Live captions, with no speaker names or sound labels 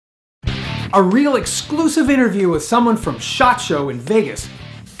A real exclusive interview with someone from SHOT Show in Vegas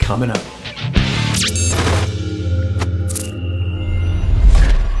coming up.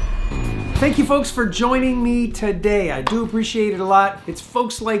 Thank you folks for joining me today. I do appreciate it a lot. It's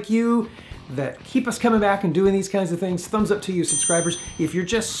folks like you that keep us coming back and doing these kinds of things. Thumbs up to you subscribers. If you're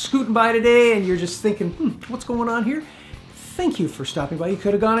just scooting by today and you're just thinking, what's going on here? Thank you for stopping by. You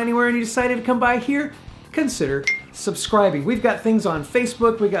could have gone anywhere and you decided to come by here. Consider subscribing. We've got things on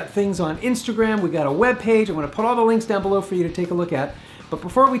Facebook, we got things on Instagram, we got a web page. I'm going to put all the links down below for you to take a look at. But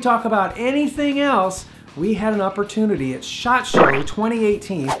before we talk about anything else, we had an opportunity at SHOT Show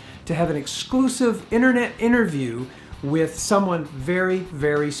 2018 to have an exclusive internet interview with someone very,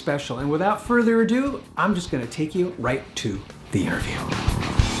 very special. And without further ado, I'm just going to take you right to the interview.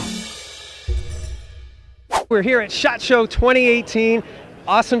 We're here at SHOT Show 2018.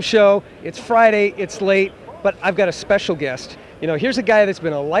 Awesome show. It's Friday, it's late, but I've got a special guest. You know, here's a guy that's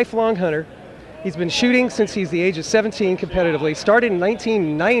been a lifelong hunter. He's been shooting since he's the age of 17 competitively. Started in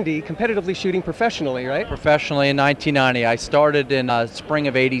 1990 competitively shooting professionally, right? Professionally in 1990. I started in spring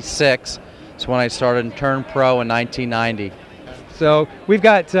of 86. That's when I started and turned pro in 1990. So we've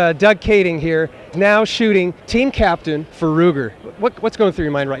got Doug Kaeding here, now shooting team captain for Ruger. What's going through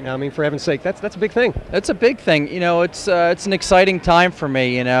your mind right now? I mean, for heaven's sake, that's a big thing. It's a big thing. You know, it's an exciting time for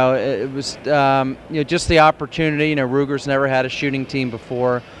me. You know, it was you know, just the opportunity. You know, Ruger's never had a shooting team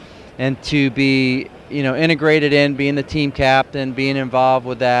before, and to be, you know, integrated in, being the team captain, being involved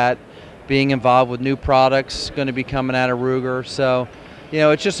with that, being involved with new products going to be coming out of Ruger. So, you know,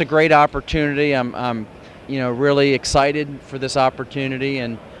 it's just a great opportunity. I'm you know, really excited for this opportunity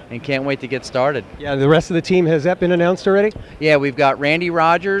and can't wait to get started. Yeah, the rest of the team, has that been announced already? Yeah, we've got Randy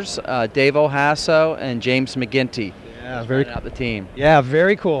Rogers, Dave Ohasso, and James McGinty. Yeah, very out the team. Yeah,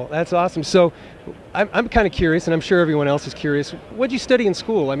 very cool. That's awesome. So, I'm kind of curious, and I'm sure everyone else is curious. What'd you study in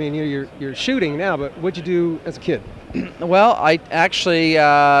school? I mean, you're shooting now, but what'd you do as a kid? Well, I actually,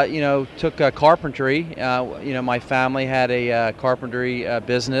 you know, took carpentry. You know, my family had a carpentry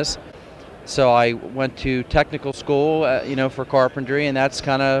business. So I went to technical school, you know, for carpentry, and that's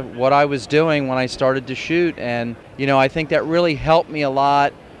kind of what I was doing when I started to shoot. And, you know, I think that really helped me a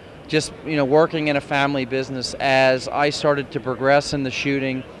lot, just, you know, working in a family business as I started to progress in the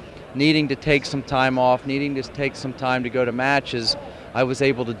shooting, needing to take some time off, needing to take some time to go to matches. I was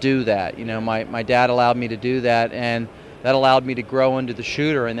able to do that. You know, my dad allowed me to do that, and that allowed me to grow into the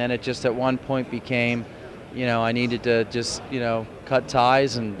shooter. And then it just at one point became, you know, I needed to just, you know, cut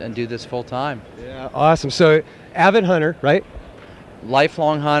ties and do this full time. Yeah, awesome. So, avid hunter, right?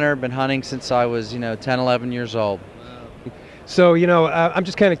 Lifelong hunter, been hunting since I was, you know, 10, 11 years old. Wow. So, you know, I'm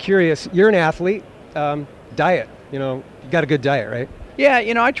just kind of curious. You're an athlete. Diet, you know, you got a good diet, right? Yeah,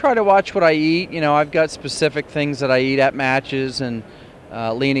 you know, I try to watch what I eat. You know, I've got specific things that I eat at matches and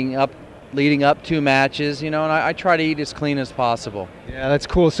leading up to matches, you know, and I try to eat as clean as possible. Yeah, that's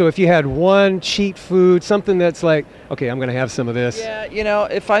cool. So if you had one cheat food, something that's like, okay, I'm going to have some of this. Yeah, you know,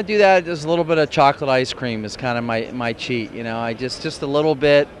 if I do that, there's a little bit of chocolate ice cream is kind of my cheat, you know. I just a little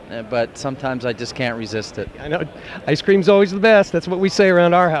bit, but sometimes I just can't resist it. I know, ice cream's always the best. That's what we say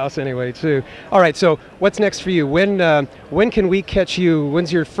around our house anyway, too. All right, so what's next for you? When can we catch you?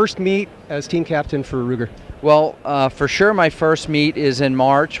 When's your first meet as team captain for Ruger? Well, for sure my first meet is in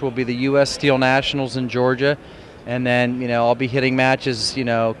March. Will be the U.S. Steel Nationals in Georgia. And then, you know, I'll be hitting matches, you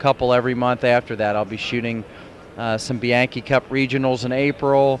know, a couple every month after that. I'll be shooting some Bianchi Cup regionals in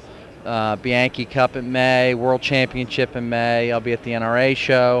April, Bianchi Cup in May, World Championship in May. I'll be at the NRA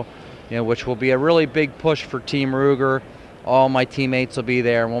show, you know, which will be a really big push for Team Ruger. All my teammates will be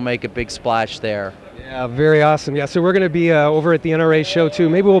there, and we'll make a big splash there. Yeah, very awesome. Yeah, so we're going to be over at the NRA show too.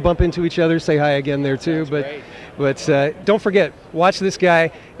 Maybe we'll bump into each other, say hi again there too. But don't forget, watch this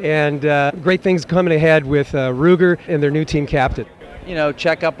guy, and great things coming ahead with Ruger and their new team captain. You know,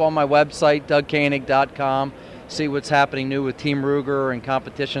 check up on my website, DougKaenig.com. See what's happening new with Team Ruger and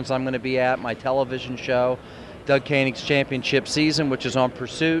competitions I'm going to be at. My television show, Doug Kaenig's Championship Season, which is on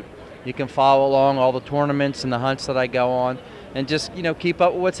Pursuit. You can follow along all the tournaments and the hunts that I go on, and just, you know, keep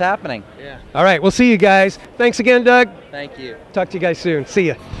up with what's happening. Yeah. All right, we'll see you guys. Thanks again, Doug. Thank you. Talk to you guys soon. See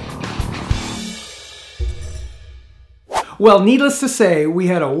ya. Well, needless to say, we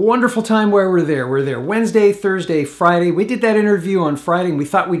had a wonderful time where we're there. We're there Wednesday, Thursday, Friday. We did that interview on Friday, and we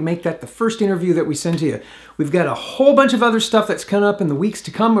thought we'd make that the first interview that we send to you. We've got a whole bunch of other stuff that's coming up in the weeks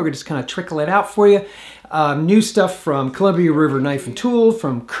to come. We're going to just kind of trickle it out for you. New stuff from Columbia River Knife and Tool,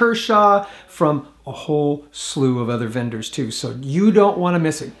 from Kershaw, from a whole slew of other vendors too. So you don't want to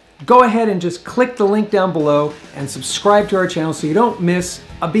miss it. Go ahead and just click the link down below and subscribe to our channel so you don't miss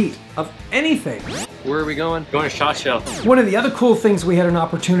a beat of anything. Where are we going? Going to SHOT Show. One of the other cool things we had an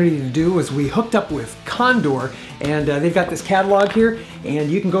opportunity to do was we hooked up with Condor, and they've got this catalog here, and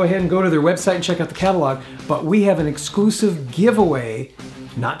you can go ahead and go to their website and check out the catalog, but we have an exclusive giveaway,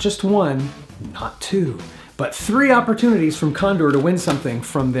 not just one, not two, but 3 opportunities from Condor to win something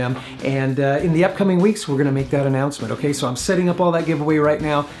from them, and in the upcoming weeks we're going to make that announcement, okay? So I'm setting up all that giveaway right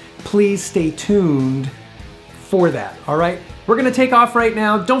now. Please stay tuned for that, all right? We're going to take off right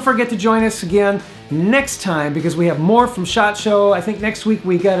now. Don't forget to join us again next time because we have more from SHOT Show. I think next week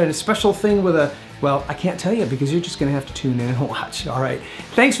we got a special thing with a, well, I can't tell you because you're just going to have to tune in and watch, all right?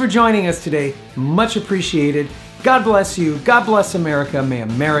 Thanks for joining us today. Much appreciated. God bless you. God bless America. May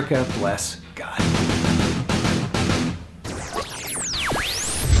America bless